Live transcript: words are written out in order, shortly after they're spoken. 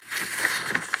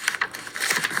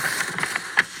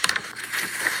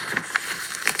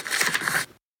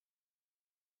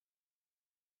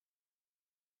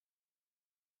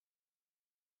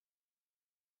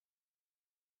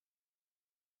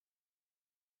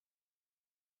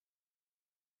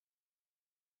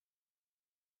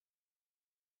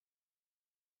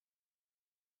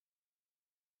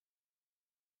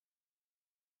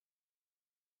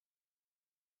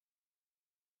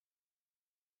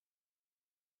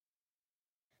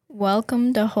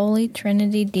Welcome to Holy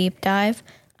Trinity Deep Dive.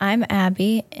 I'm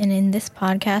Abby, and in this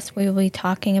podcast, we will be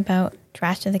talking about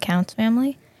Trash to the Counts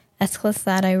family, Escalus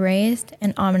That I Raised,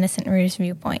 and Omniscient Reader's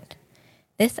Viewpoint.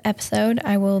 This episode,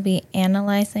 I will be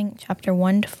analyzing chapter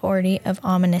 1 to 40 of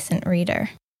Omniscient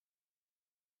Reader.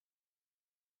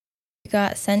 He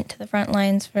got sent to the front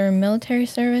lines for military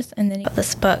service, and then he got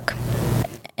this book.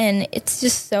 And it's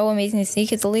just so amazing to see,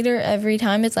 because the leader every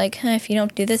time is like, if you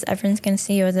don't do this, everyone's going to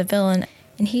see you as a villain.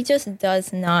 And he just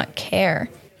does not care.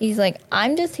 He's like,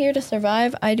 I'm just here to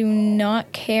survive. I do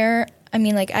not care.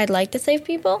 I'd like to save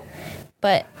people,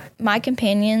 but my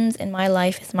companions in my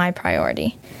life is my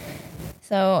priority.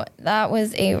 So that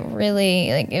was a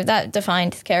really, that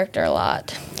defined his character a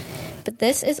lot. But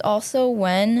this is also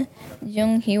when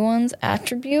Jung Hee-won's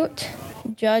attribute,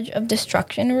 Judge of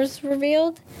Destruction, was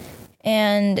revealed.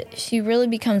 And she really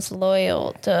becomes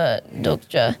loyal to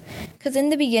Dokja. Because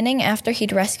in the beginning, after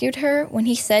he'd rescued her, when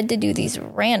he said to do these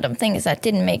random things that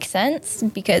didn't make sense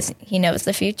because he knows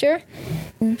the future,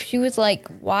 she was like,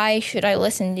 why should I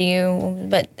listen to you?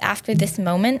 But after this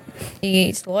moment,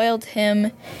 she's loyal to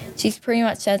him. She's pretty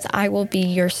much says, I will be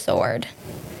your sword.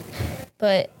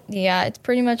 But yeah, it's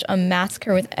pretty much a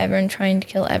massacre with everyone trying to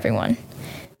kill everyone.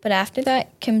 But after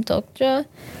that, Kim Dokja,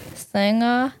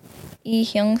 Sanga, Lee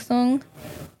Hyung-sung,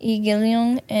 Lee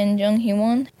Gil-young, and Jung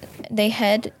Hee-won, they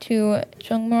head to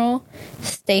Chungmuro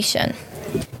Station.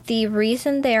 The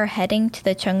reason they are heading to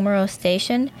the Chungmuro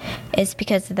Station is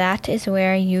because that is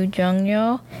where Yoo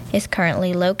Jung-yo is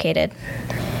currently located.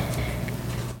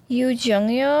 Yoo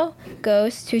Jung-yo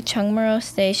goes to Chungmuro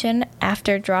Station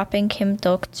after dropping Kim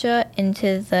Dokja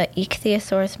into the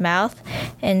ichthyosaur's mouth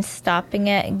and stopping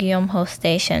at Gyeomho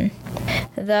Station,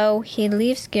 though he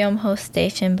leaves Gyeomho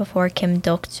Station before Kim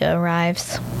Dokja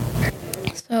arrives.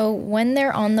 So when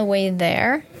they're on the way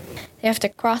there, they have to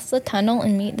cross the tunnel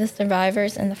and meet the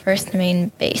survivors in the first main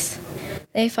base.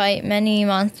 They fight many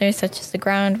monsters such as the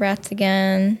ground rats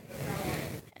again.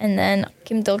 And then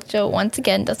Kim Dokja once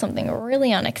again does something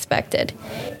really unexpected.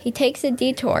 He takes a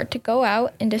detour to go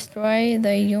out and destroy the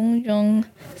Yungjong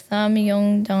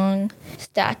Samyongdong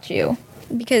statue,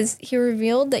 because he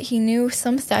revealed that he knew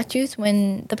some statues,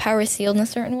 when the power is sealed in a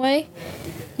certain way,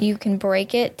 you can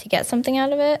break it to get something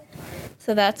out of it.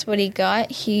 So that's what he got.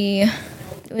 He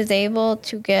was able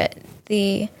to get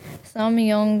the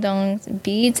Samyongdong's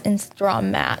beads and straw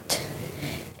mat.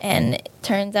 And it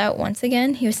turns out, once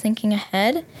again, he was thinking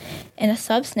ahead, and a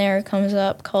sub-snare comes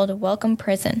up called Welcome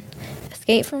Prison.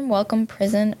 Escape from Welcome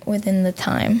Prison within the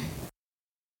time.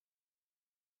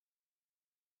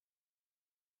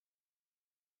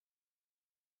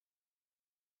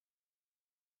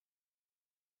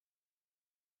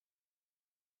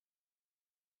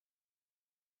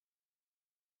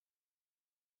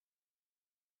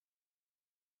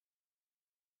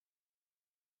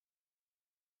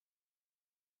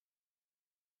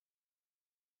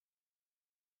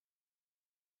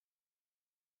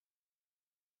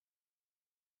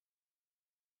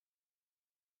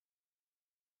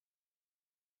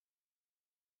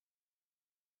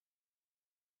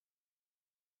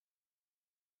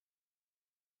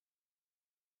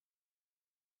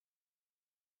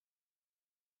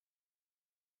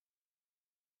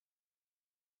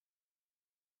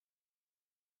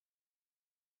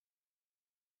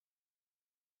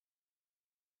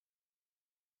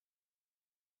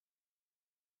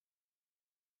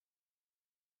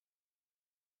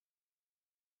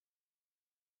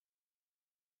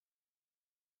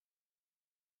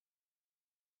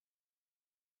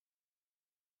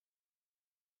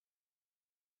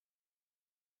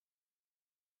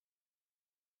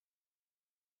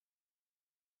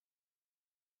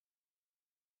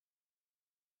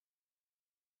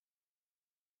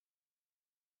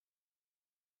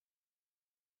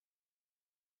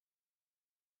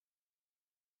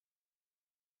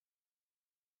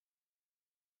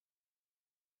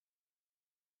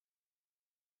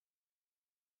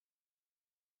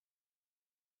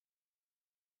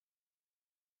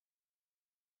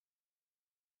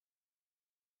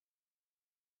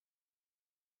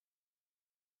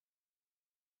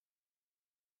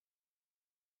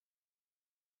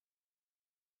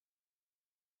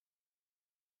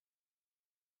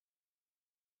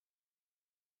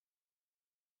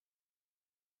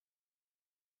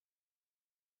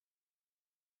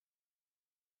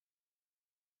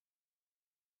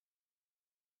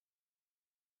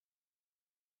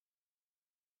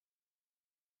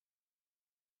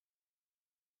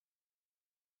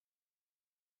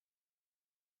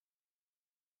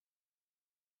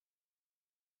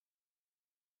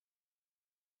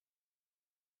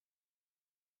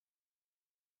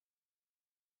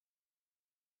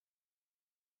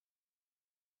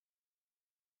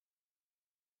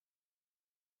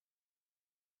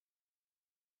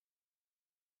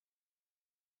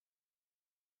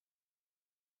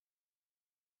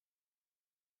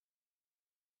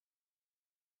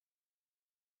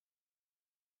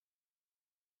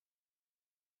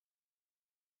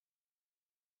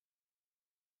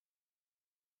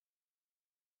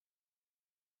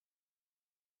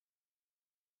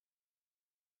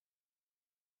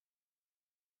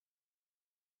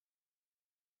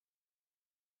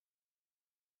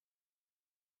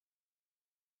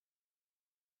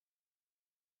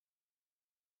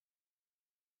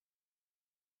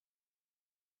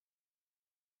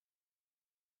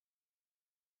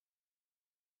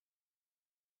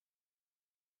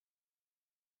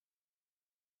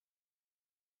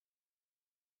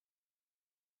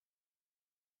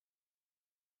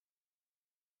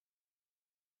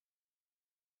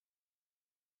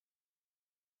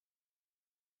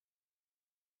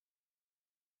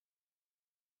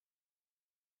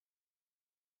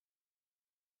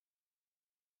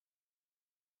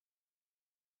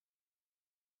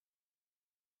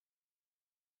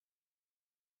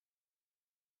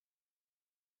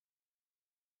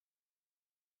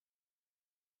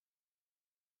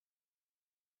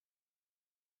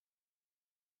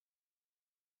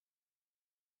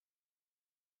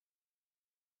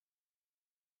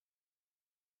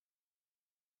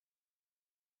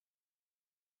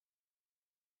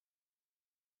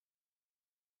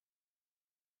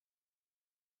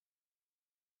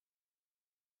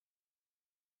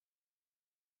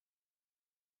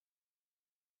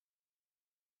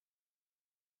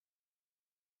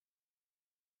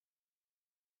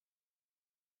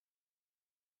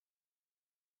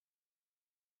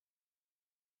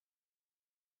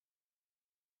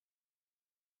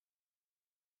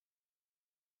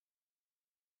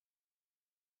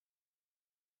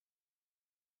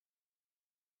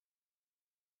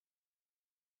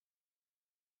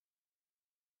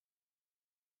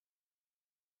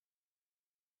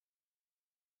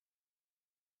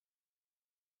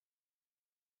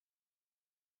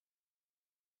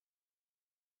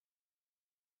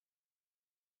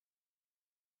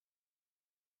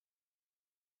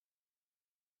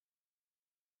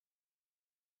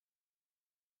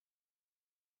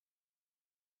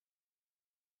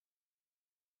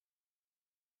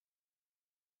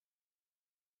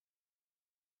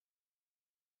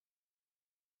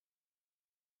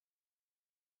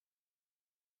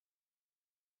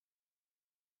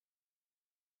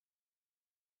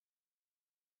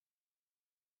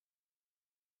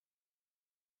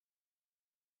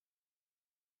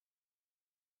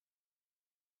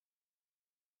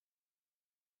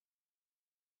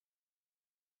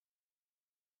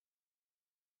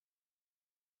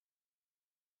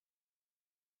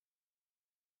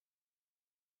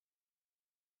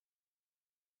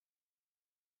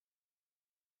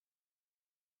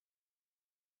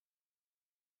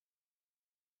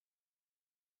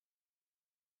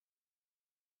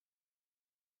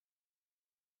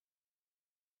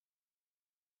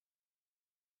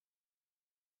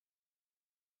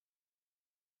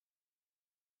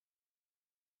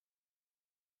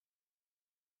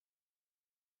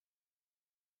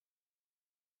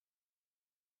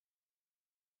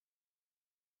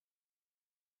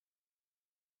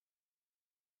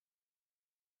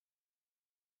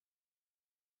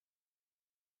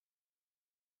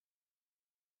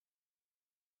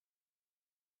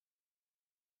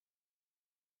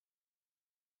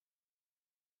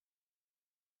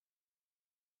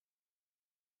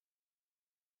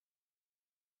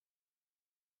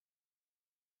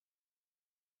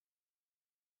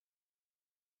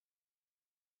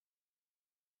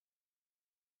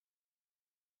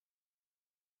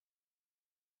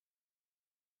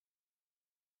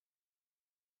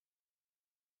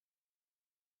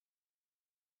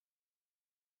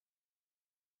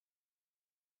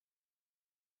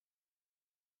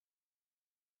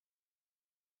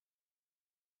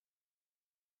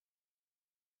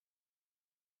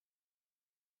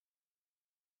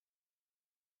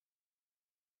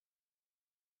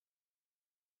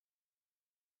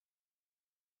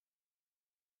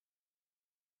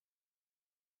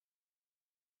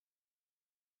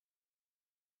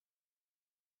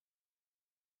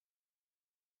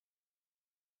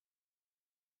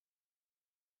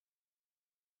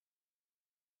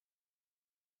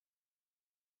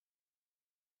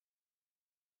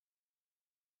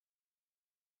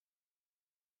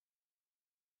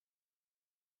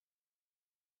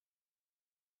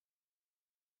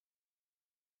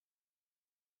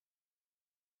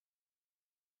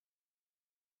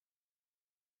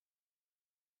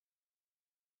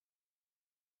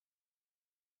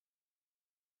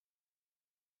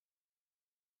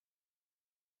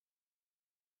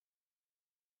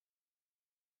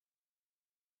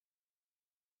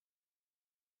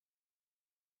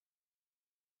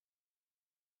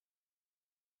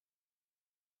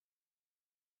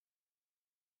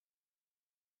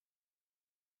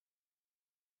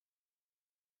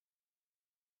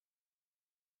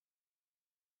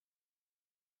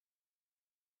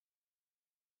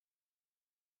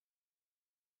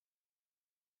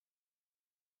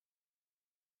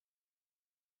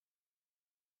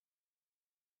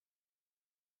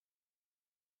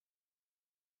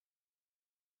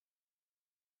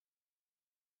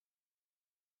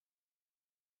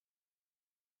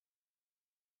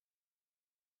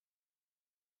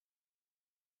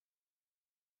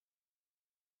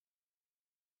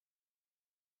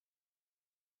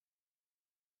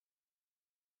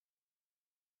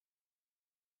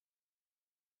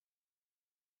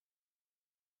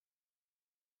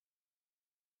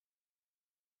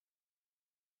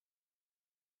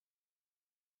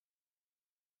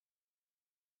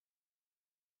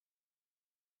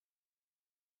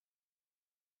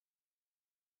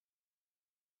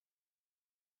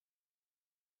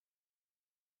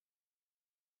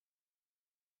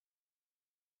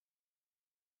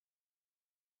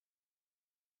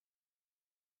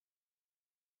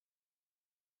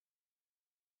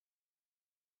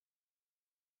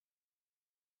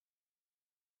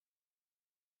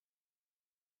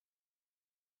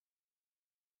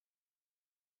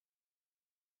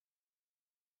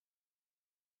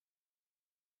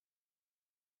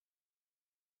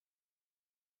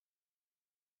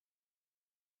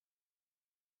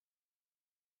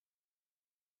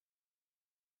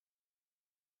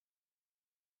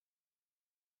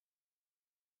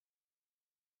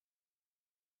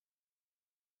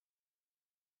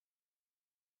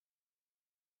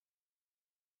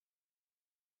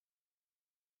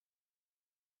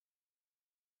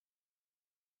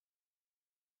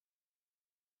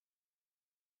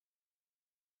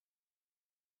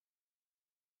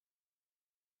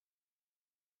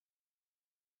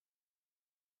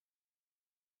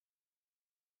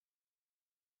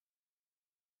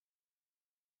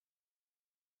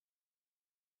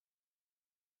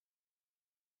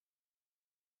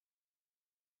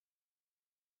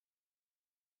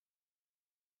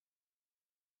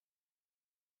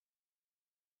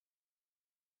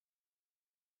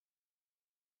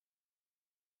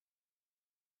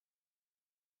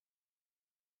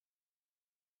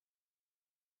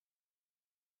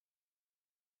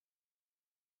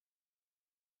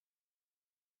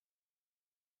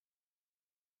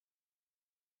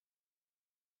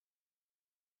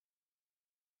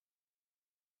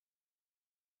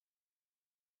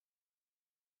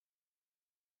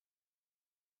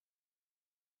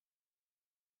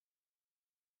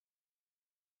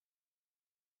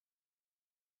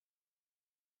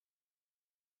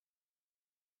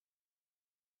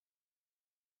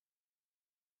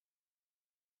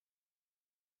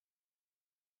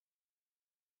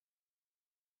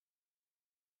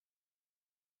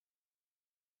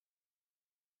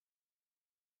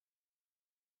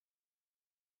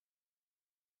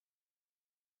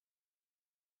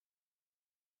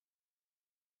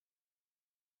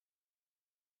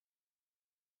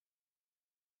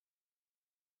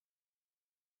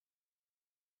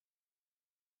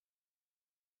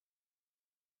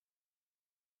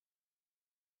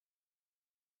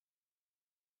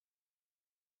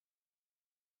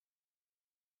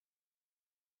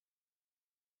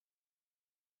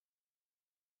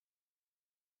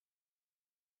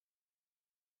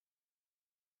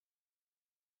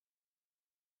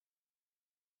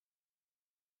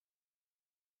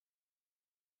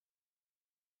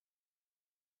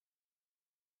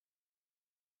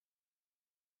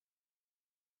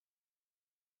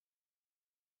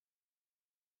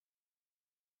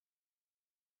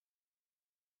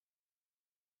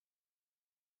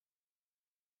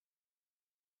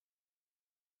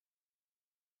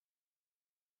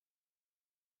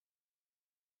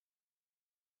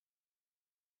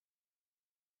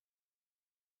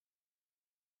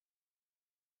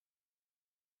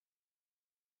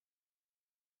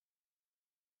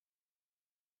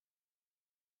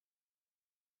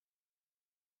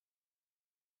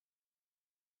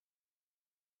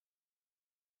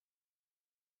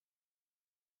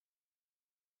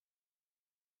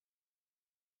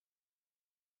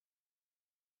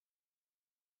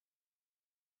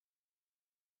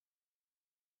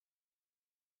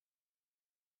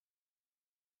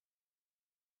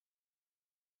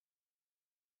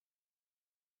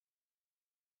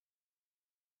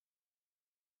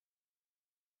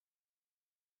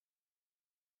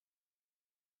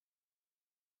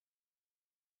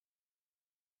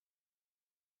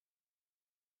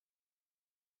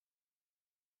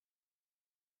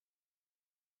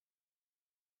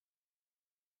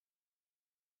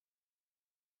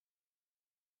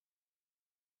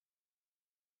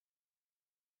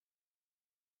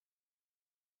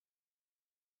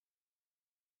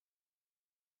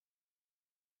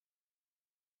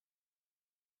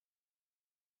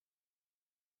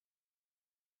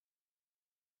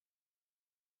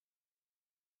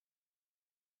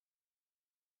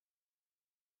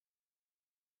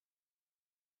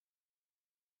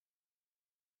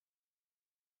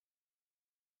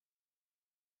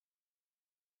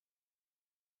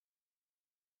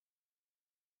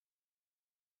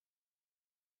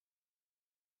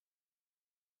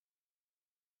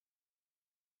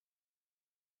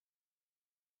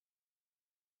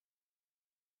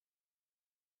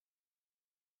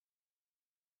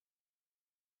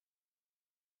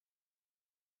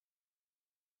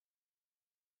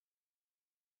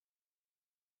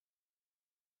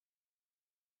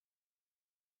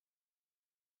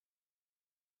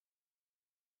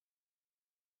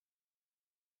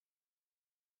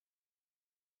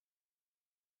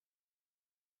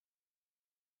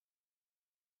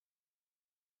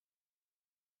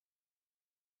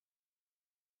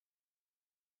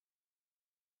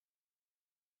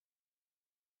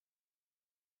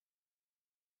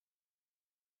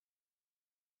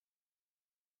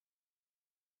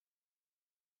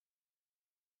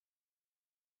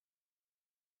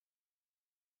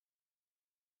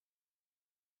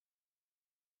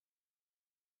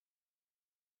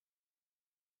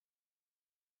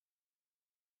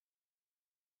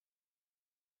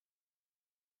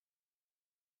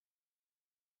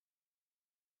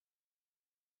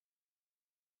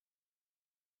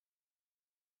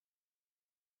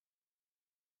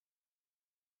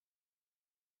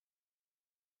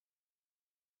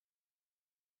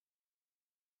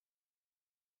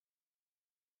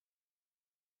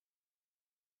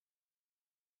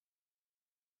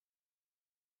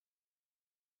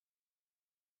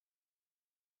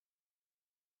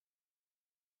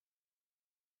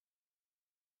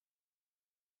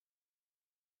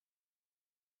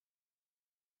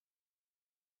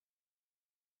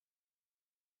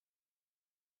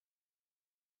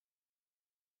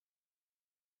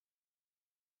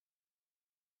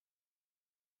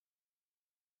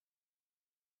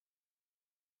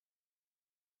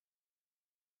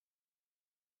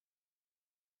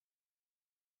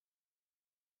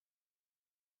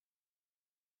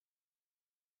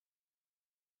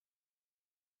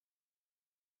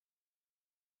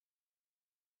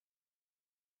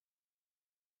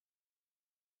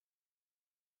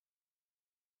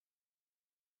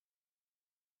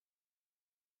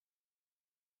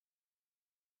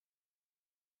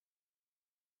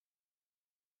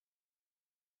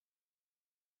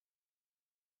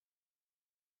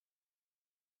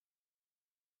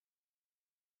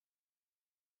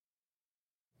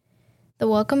 The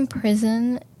Welcome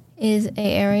Prison is an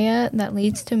area that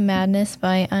leads to madness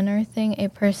by unearthing a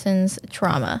person's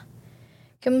trauma.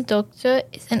 Kim Dokja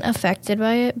isn't affected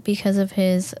by it because of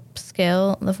his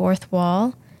skill, the fourth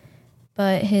wall,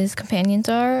 but his companions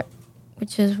are,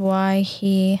 which is why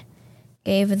he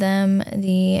gave them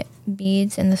the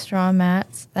beads and the straw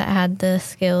mats that had the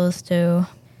skills to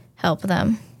help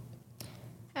them.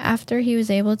 After he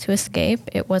was able to escape,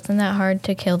 it wasn't that hard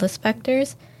to kill the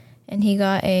specters, and he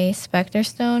got a specter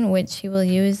stone, which he will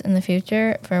use in the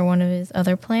future for one of his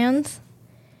other plans.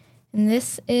 And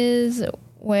this is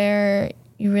where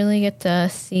you really get to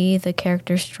see the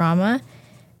character's trauma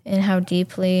and how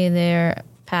deeply their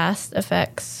past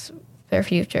affects their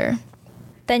future.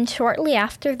 Then shortly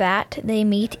after that, they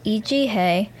meet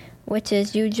Lee-ji-hae, which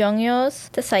is Yoo Jung-yo's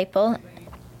disciple.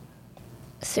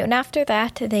 Soon after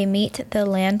that, they meet the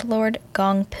landlord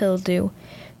Gong Pil-do,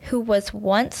 who was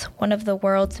once one of the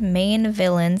world's main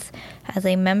villains as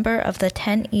a member of the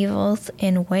 10 evils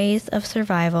in Ways of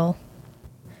Survival.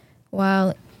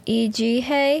 While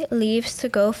Lee-ji-hae leaves to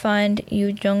go find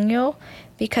Yoo Jung-yo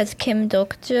because Kim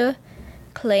Dokja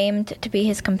claimed to be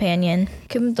his companion.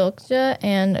 Kim Dokja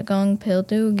and Gong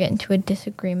Pil-do get into a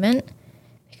disagreement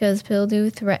because Pil-do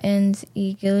threatens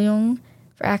Lee Gil-young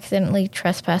for accidentally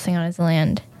trespassing on his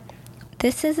land.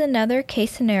 This is another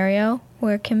case scenario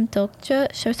where Kim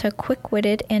Dokja shows how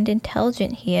quick-witted and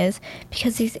intelligent he is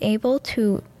because he's able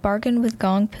to bargain with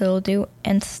Gong Pil-do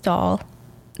and stall.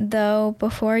 Though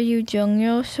before Yoo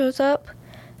Jung-yo shows up,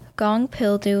 Gong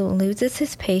Pil-do loses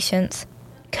his patience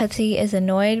because he is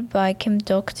annoyed by Kim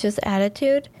Dokja's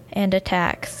attitude and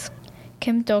attacks.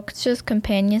 Kim Dokja's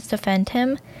companions defend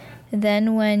him.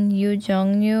 Then when Yoo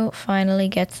Jung-yo finally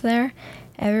gets there,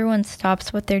 everyone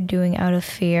stops what they're doing out of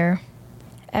fear.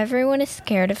 Everyone is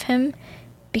scared of him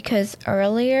because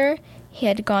earlier he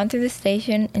had gone through the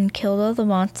station and killed all the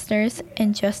monsters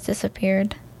and just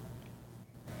disappeared.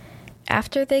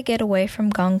 After they get away from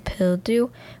Gong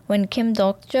Pil-do, when Kim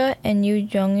Dokja and Yoo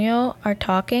Jung-yo are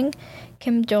talking,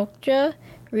 Kim Dokja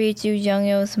reads Yoo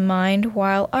Jung-yo's mind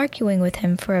while arguing with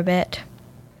him for a bit.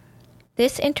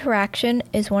 This interaction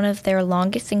is one of their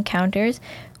longest encounters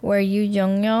where Yoo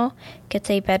Jung-yo gets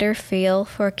a better feel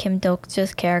for Kim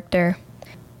Dokja's character.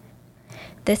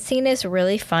 This scene is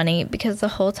really funny because the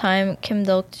whole time Kim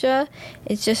Dokja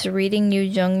is just reading Yoo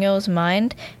Jung-yo's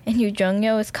mind, and Yoo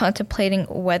Jung-yo is contemplating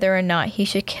whether or not he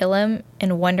should kill him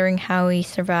and wondering how he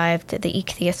survived the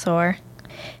ichthyosaur.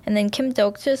 And then Kim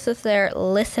Dokja sits there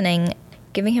listening,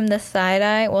 giving him the side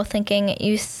eye while thinking,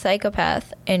 "You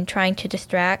psychopath," and trying to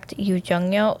distract Yoo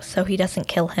Jung-yo so he doesn't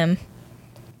kill him.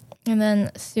 And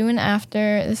then soon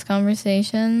after this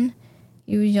conversation,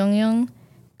 Yoo Jung-yo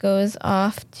goes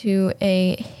off to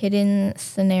a hidden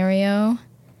scenario,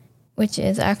 which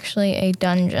is actually a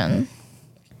dungeon.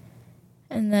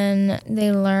 And then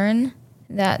they learn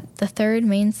that the third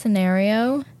main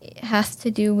scenario has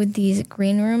to do with these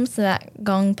green rooms that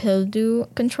Gong Pil-do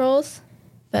controls.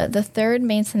 But the third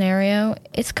main scenario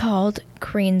is called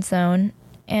Green Zone,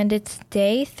 and it's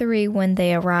day 3 when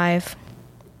they arrive.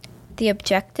 The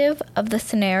objective of the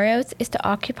scenarios is to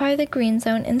occupy the green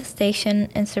zone in the station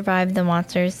and survive the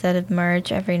monsters that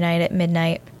emerge every night at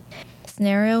midnight. The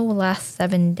scenario will last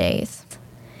 7 days.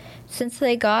 Since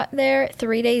they got there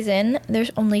 3 days in, there's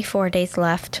only 4 days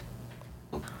left.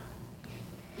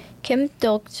 Kim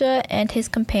Dokja and his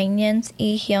companions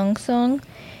Lee Hyung-sung,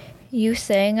 Yoo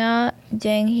Sang-ah,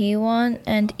 Jang Hee-won,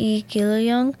 and Lee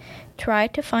Gil-young try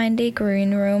to find a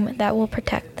green room that will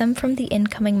protect them from the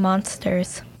incoming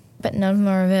monsters, but none of them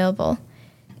are available.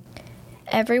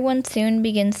 Everyone soon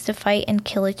begins to fight and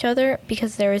kill each other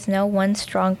because there is no one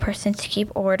strong person to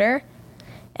keep order,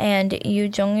 and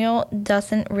Yoo Jung-yo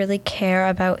doesn't really care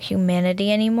about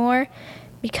humanity anymore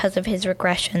because of his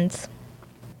regressions.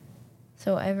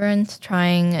 So everyone's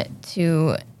trying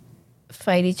to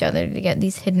fight each other to get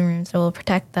these hidden rooms that will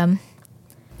protect them.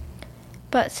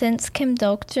 But since Kim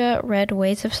Dokja read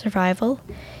Ways of Survival,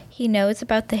 he knows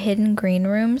about the hidden green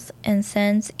rooms and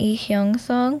sends Lee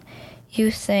Hyung-sung,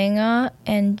 Yoo Sang-ah,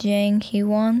 and Jang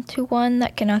Hee-won to one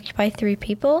that can occupy 3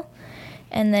 people,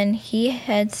 and then he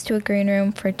heads to a green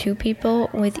room for 2 people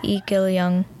with Lee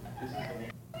Gil-young.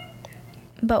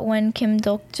 But when Kim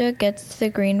Dokja gets to the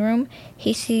green room,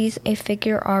 he sees a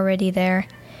figure already there.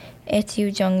 It's Yoo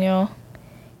Jung-yo.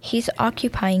 He's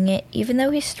occupying it, even though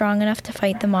he's strong enough to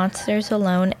fight the monsters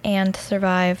alone and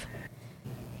survive.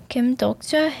 Kim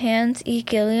Dokja hands Lee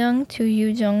Gil-young to Yoo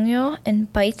Jung-yo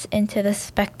and bites into the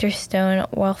Spectre Stone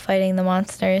while fighting the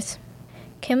monsters.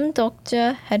 Kim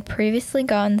Dokja had previously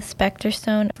gotten the Spectre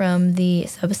Stone from the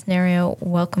sub-scenario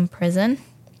Welcome Prison.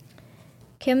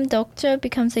 Kim Dokja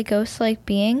becomes a ghost-like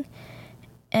being,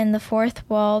 and the fourth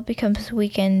wall becomes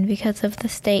weakened because of the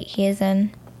state he is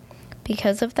in.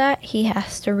 Because of that, he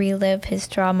has to relive his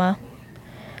trauma.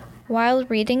 While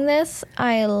reading this,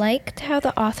 I liked how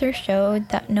the author showed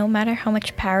that no matter how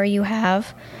much power you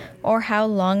have, or how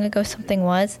long ago something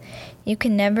was, you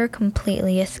can never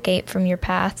completely escape from your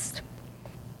past.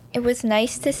 It was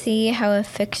nice to see how a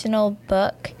fictional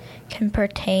book can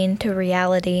pertain to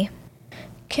reality.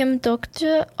 Kim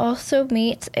Dokja also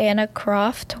meets Anna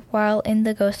Croft while in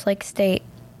the ghost-like state.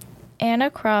 Anna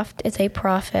Croft is a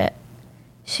prophet.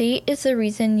 She is the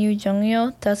reason Yoo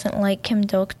Jung-yo doesn't like Kim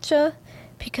Dokja,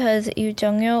 because Yoo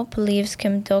Jung-yo believes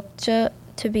Kim Dokja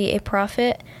to be a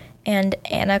prophet, and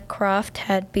Anna Croft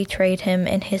had betrayed him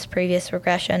in his previous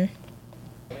regression.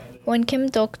 When Kim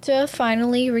Dokja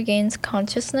finally regains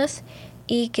consciousness,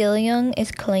 Lee Gil-young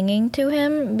is clinging to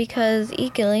him because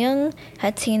Lee Gil-young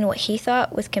had seen what he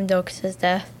thought was Kim Dokja's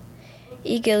death.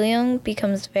 Lee Gil-young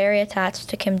becomes very attached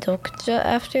to Kim Dokja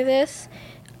after this,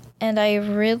 and I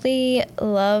really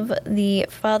love the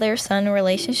father-son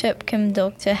relationship Kim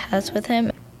Dokja has with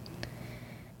him.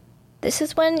 This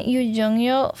is when Yoo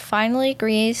Jung-yo finally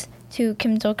agrees to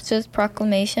Kim Dokja's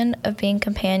proclamation of being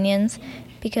companions,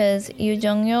 because Yoo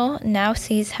Jung-yo now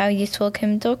sees how useful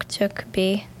Kim Dokja could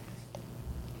be.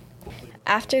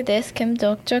 After this, Kim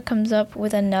Dokja comes up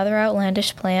with another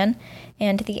outlandish plan,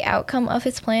 and the outcome of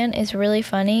his plan is really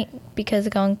funny because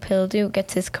Gong Pil-do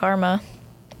gets his karma.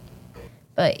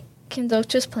 But Kim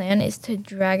Dokja's plan is to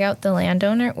drag out the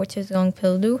landowner, which is Gong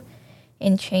Pil-do,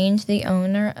 and change the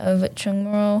owner of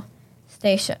Chungmuro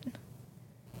Station.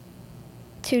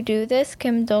 To do this,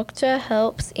 Kim Dokja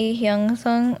helps Lee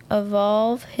Hyung-sung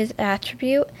evolve his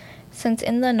attribute, since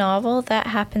in the novel that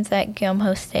happens at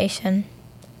Gyomho Station.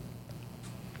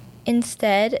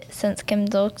 Instead, since Kim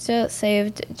Dokja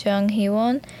saved Jung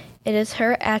Hee-won, it is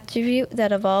her attribute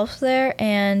that evolves there,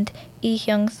 and Lee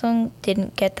Hyung-sung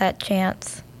didn't get that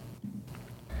chance.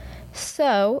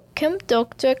 So, Kim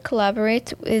Dokja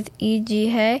collaborates with Lee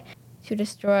Ji-hae to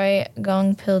destroy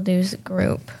Gong Pil-do's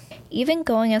group, even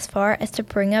going as far as to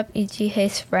bring up Lee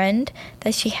Ji-hae's friend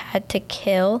that she had to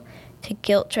kill to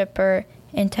guilt trip her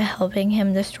into helping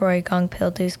him destroy Gong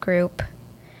Pil-do's group.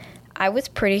 I was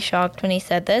pretty shocked when he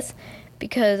said this,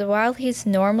 because while he's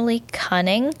normally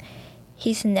cunning,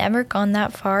 he's never gone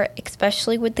that far,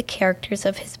 especially with the characters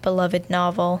of his beloved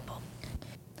novel.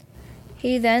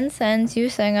 He then sends Yoo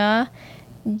Seung-ah,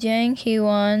 Jang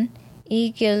Hee-won, Lee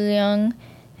Gil-young,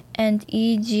 and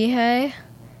Lee Ji-hae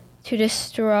to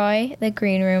destroy the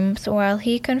green rooms while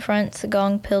he confronts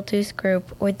Gong Pil-do's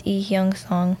group with Lee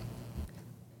Hyung-sung.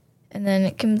 And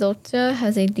then Kim Dokja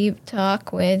has a deep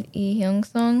talk with Lee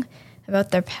Hyung-sung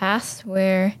about their past,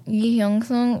 where Lee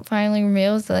Hyung-sung finally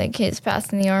reveals that his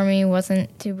past in the army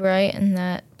wasn't too bright and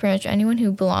that pretty much anyone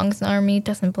who belongs in the army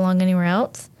doesn't belong anywhere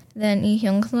else. Then Lee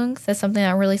Hyung-sung says something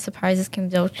that really surprises Kim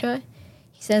Dokja.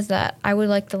 He says that, "I would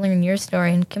like to learn your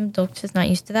story," and Kim Dokja's not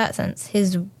used to that since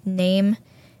his name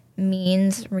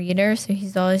means reader, so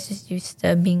he's always just used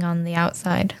to being on the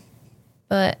outside.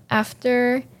 But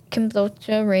after Kim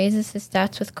Dokja raises his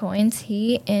stats with coins,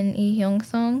 he and Lee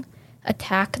Hyung-sung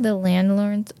attack the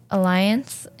Landlords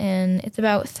Alliance, and it's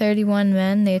about 31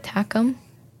 men. They attack them.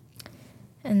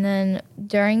 And then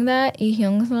during that, Lee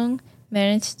Hyung-sung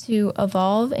managed to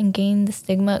evolve and gain the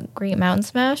stigma Great Mountain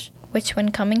Smash, which when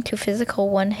coming to physical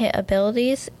one-hit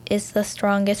abilities is the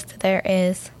strongest there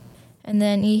is. And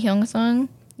then Lee Hyung-sung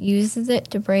uses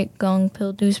it to break Gong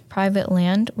Pil-do's private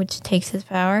land, which takes his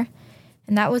power.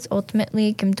 And that was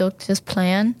ultimately Kim Dokja's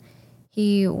plan.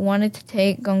 He wanted to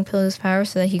take Gong Pil-do's power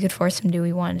so that he could force him to do what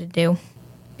he wanted to do.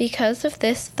 Because of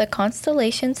this, the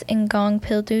constellations in Gong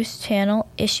Pil-do's channel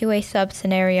issue a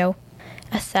sub-scenario,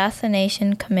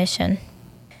 Assassination Commission.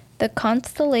 The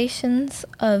constellations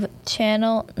of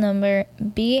channel number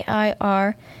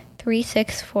BIR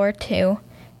 3642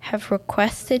 have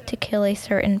requested to kill a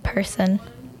certain person.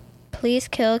 Please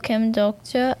kill Kim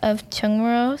Dokja of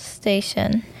Chungmuro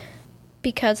Station.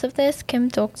 Because of this,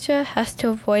 Kim Dokja has to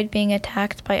avoid being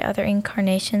attacked by other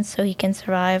incarnations so he can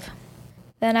survive.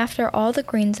 Then after all the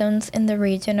green zones in the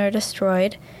region are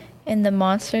destroyed, and the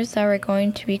monsters that were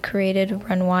going to be created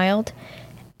run wild,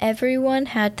 everyone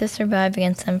had to survive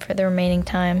against them for the remaining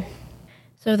time.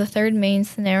 So the third main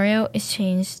scenario is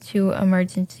changed to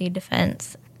emergency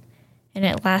defense, and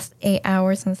it lasts 8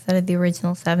 hours instead of the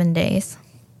original 7 days.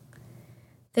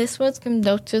 This was Kim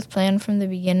Dokja's plan from the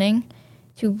beginning,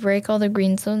 to break all the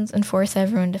green zones and force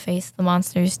everyone to face the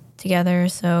monsters together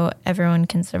so everyone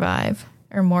can survive,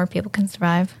 or more people can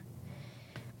survive.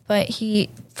 But he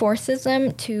forces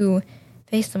them to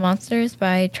face the monsters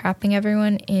by trapping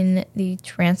everyone in the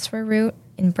transfer route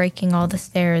in breaking all the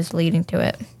stairs leading to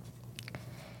it.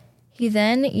 He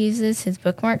then uses his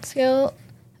bookmark skill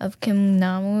of Kim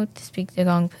Namu to speak to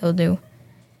Gong Pildu.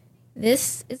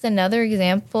 This is another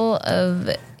example of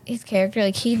his character.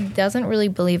 Like, he doesn't really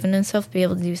believe in himself to be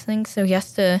able to do things, so he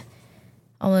has to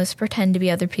almost pretend to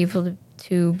be other people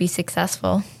to be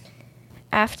successful.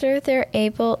 After they're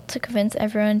able to convince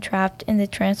everyone trapped in the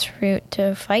transfer route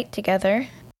to fight together,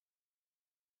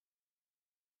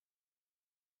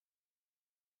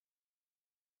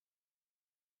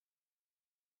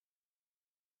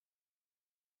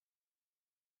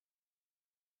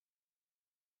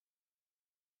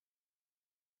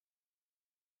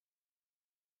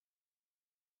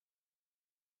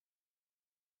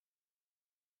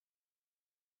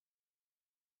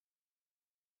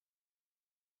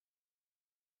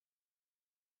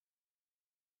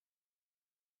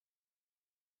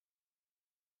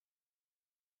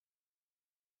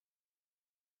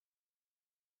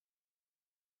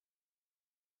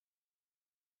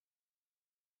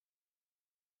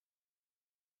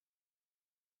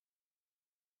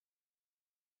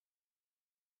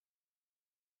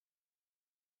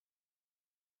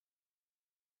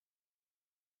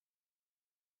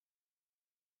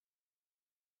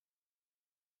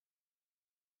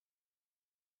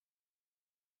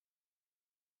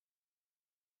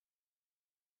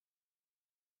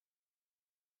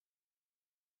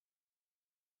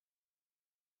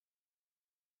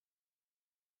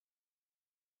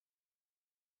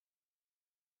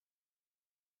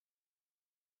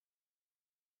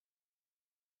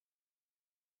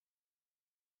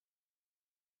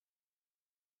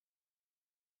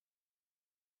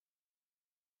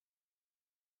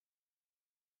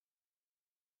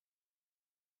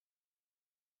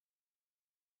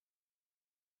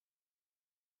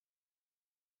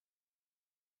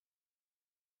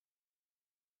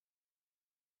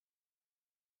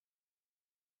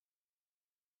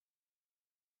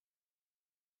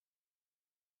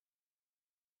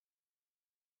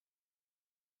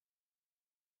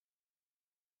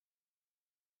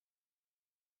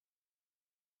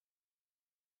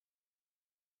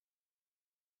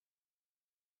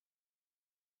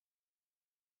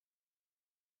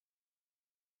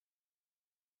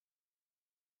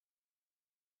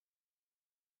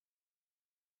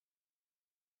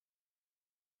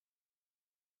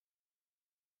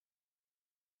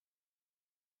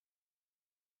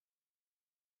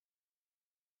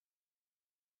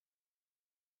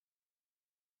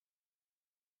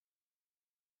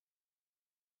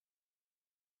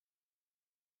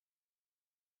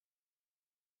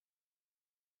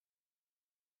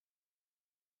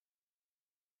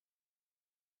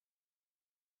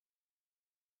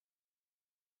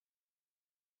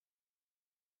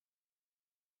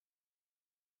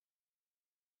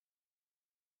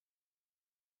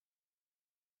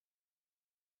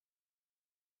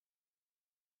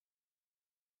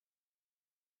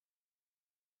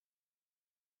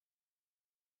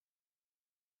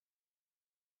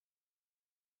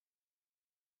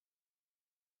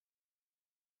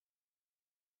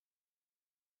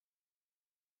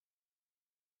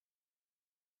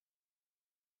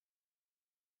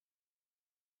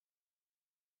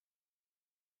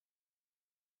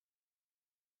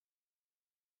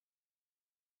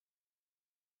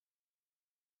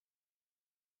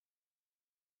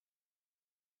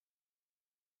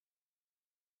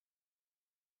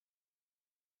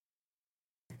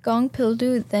 Gong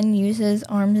Pildu then uses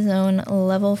Arm Zone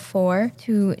level 4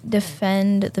 to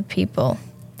defend the people.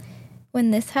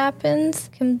 When this happens,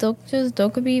 Kim Dokja's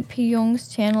Dokubi Pyong's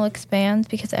channel expands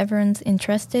because everyone's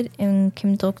interested in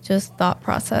Kim Dokja's thought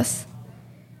process.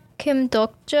 Kim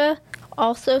Dokja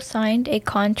also signed a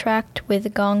contract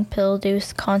with Gong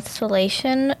Pildu's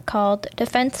constellation called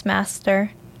Defense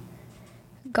Master.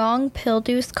 Gong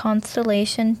Pildu's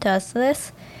constellation does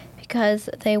this because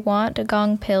they want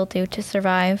Gong Pildu to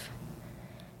survive.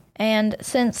 And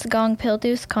since Gong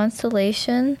Pildu's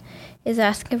constellation is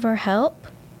asking for help,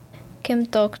 Kim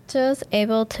Dokja is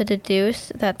able to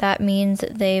deduce that that means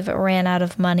they've ran out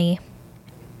of money.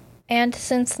 And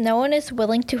since no one is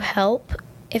willing to help,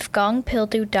 if Gong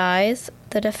Pildu dies,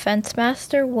 the Defense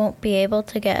Master won't be able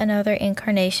to get another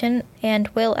incarnation and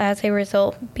will, as a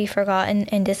result, be forgotten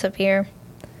and disappear.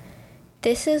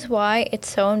 This is why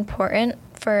it's so important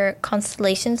for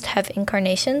constellations to have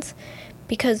incarnations,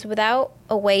 because without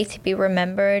a way to be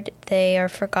remembered, they are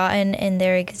forgotten and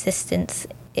their existence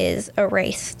is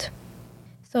erased.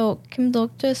 So Kim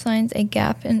Dokja signs a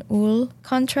Gap and Ul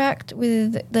contract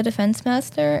with the Defense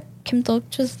Master. Kim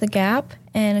Dokja's the Gap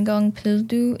and Gong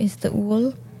Pildu is the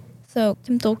Ul. So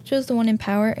Kim Dokja's the one in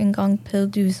power and Gong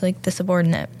Pildu's like the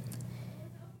subordinate.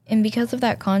 And because of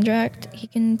that contract, he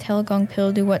can tell Gong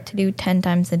Pil-du what to do 10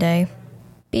 times a day.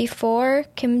 Before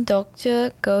Kim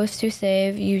Dok-je goes to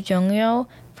save Yoo Jung-yo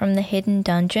from the hidden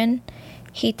dungeon,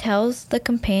 he tells the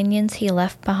companions he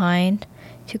left behind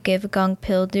to give Gong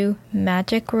Pil-du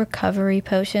magic recovery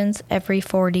potions every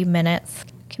 40 minutes.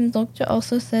 Kim Dok-je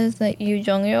also says that Yoo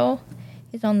Jung-yo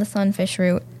is on the sunfish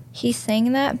route. He's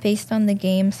saying that based on the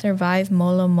game Survive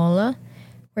Mola Mola,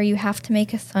 where you have to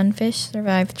make a sunfish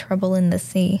survive trouble in the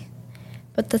sea.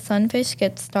 But the sunfish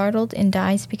gets startled and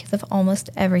dies because of almost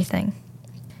everything.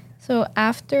 So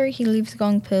after he leaves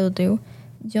Gong Pil-du,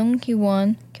 Jung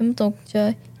Ki-won, Kim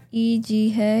Dok-je, Lee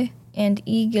Ji-hae, and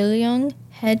Lee Gil-young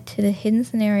head to the Hidden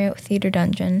Scenario Theater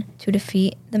Dungeon to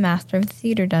defeat the Master of the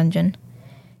Theater Dungeon.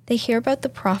 They hear about the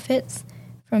prophets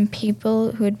from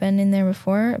people who had been in there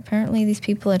before. Apparently these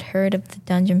people had heard of the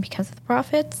dungeon because of the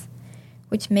prophets,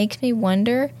 which makes me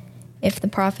wonder if the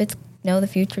prophets know the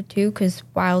future too, because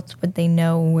why else would they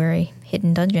know where a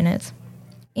hidden dungeon is?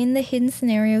 In the Hidden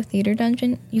Scenario Theater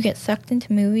Dungeon, you get sucked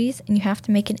into movies and you have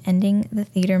to make an ending the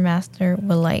theater master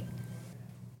will like.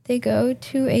 They go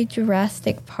to a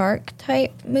Jurassic Park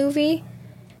type movie,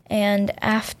 and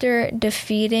after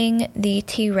defeating the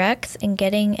T-Rex and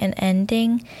getting an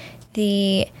ending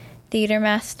the theater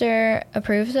master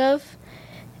approves of,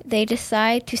 they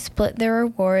decide to split their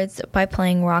rewards by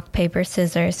playing rock, paper,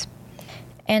 scissors.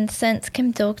 And since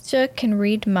Kim Dok-je can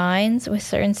read minds with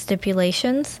certain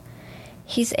stipulations,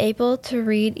 he's able to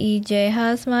read Lee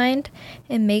Jae-ha's mind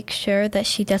and make sure that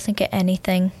she doesn't get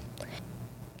anything.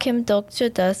 Kim Dok-je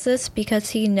does this because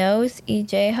he knows Lee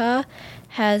Jae-ha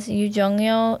has Yoo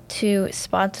Jung-yo to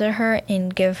sponsor her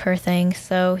and give her things.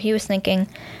 So he was thinking,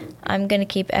 I'm going to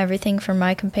keep everything for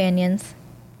my companions.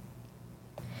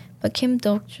 But Kim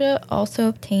Dok-je also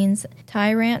obtains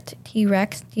Tyrant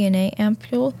T-Rex DNA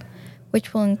ampule,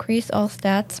 which will increase all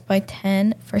stats by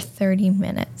 10 for 30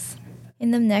 minutes.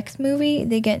 In the next movie,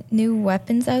 they get new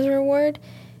weapons as a reward,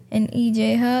 and Lee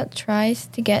Jae-ha tries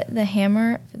to get the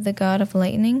hammer of the god of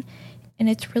lightning, and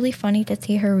it's really funny to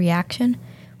see her reaction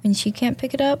when she can't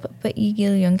pick it up, but Lee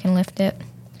Gil-young can lift it.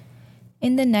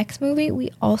 In the next movie,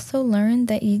 we also learn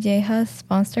that Lee Jae-ha's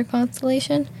sponsor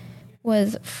constellation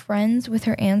was friends with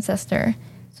her ancestor.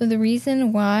 So the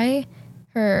reason why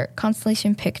her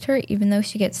constellation picked her, even though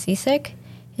she gets seasick,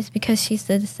 is because she's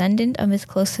the descendant of his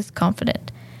closest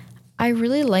confidant. I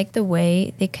really like the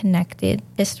way they connected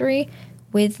history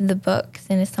with the books,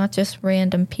 and it's not just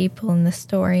random people in the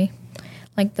story.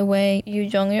 Like the way Yoo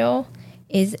Jung-yo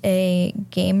is a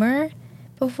gamer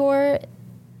before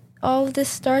all of this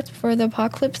starts, before the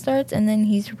apocalypse starts, and then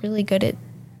he's really good at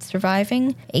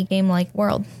surviving a game-like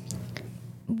world.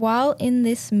 While in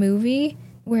this movie,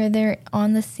 where they're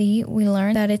on the sea, we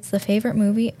learn that it's the favorite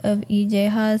movie of Lee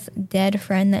Jae-ha's dead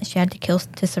friend that she had to kill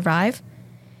to survive.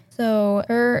 So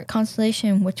her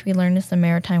constellation, which we learn is the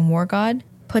maritime war god,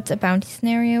 puts a bounty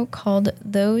scenario called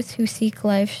Those Who Seek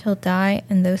Life Shall Die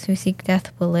and Those Who Seek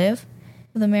Death Will Live.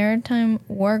 The maritime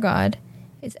war god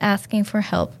is asking for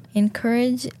help.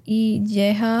 Encourage Lee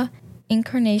Jae-ha,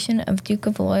 incarnation of Duke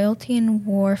of Loyalty and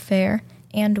Warfare,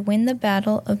 and win the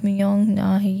battle of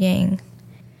Myeong-na-yang.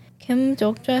 Kim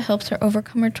Dok-je helps her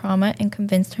overcome her trauma and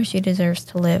convince her she deserves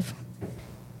to live.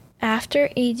 After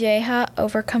Lee Jae-ha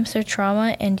overcomes her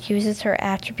trauma and uses her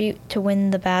attribute to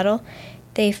win the battle,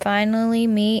 they finally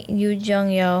meet Yoo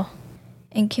Jung-yo.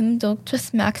 And Kim Dok-je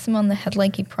smacks him on the head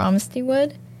like he promised he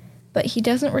would, but he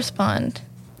doesn't respond.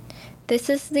 This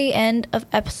is the end of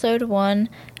episode 1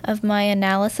 of my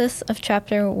analysis of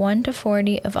chapter 1 to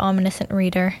 40 of Omniscient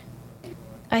Reader.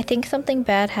 I think something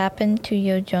bad happened to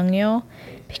Yoo Jung-yo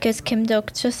because Kim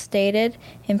Dok-je stated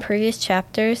in previous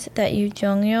chapters that Yoo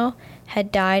Jung-yo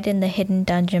had died in the hidden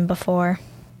dungeon before.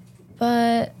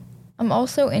 But I'm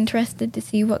also interested to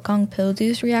see what Gong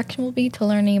Pil-du's reaction will be to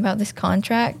learning about this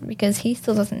contract, because he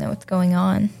still doesn't know what's going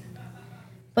on.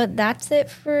 But that's it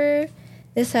for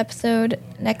this episode.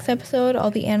 Next episode,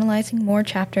 I'll be analyzing more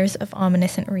chapters of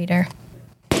Omniscient Reader.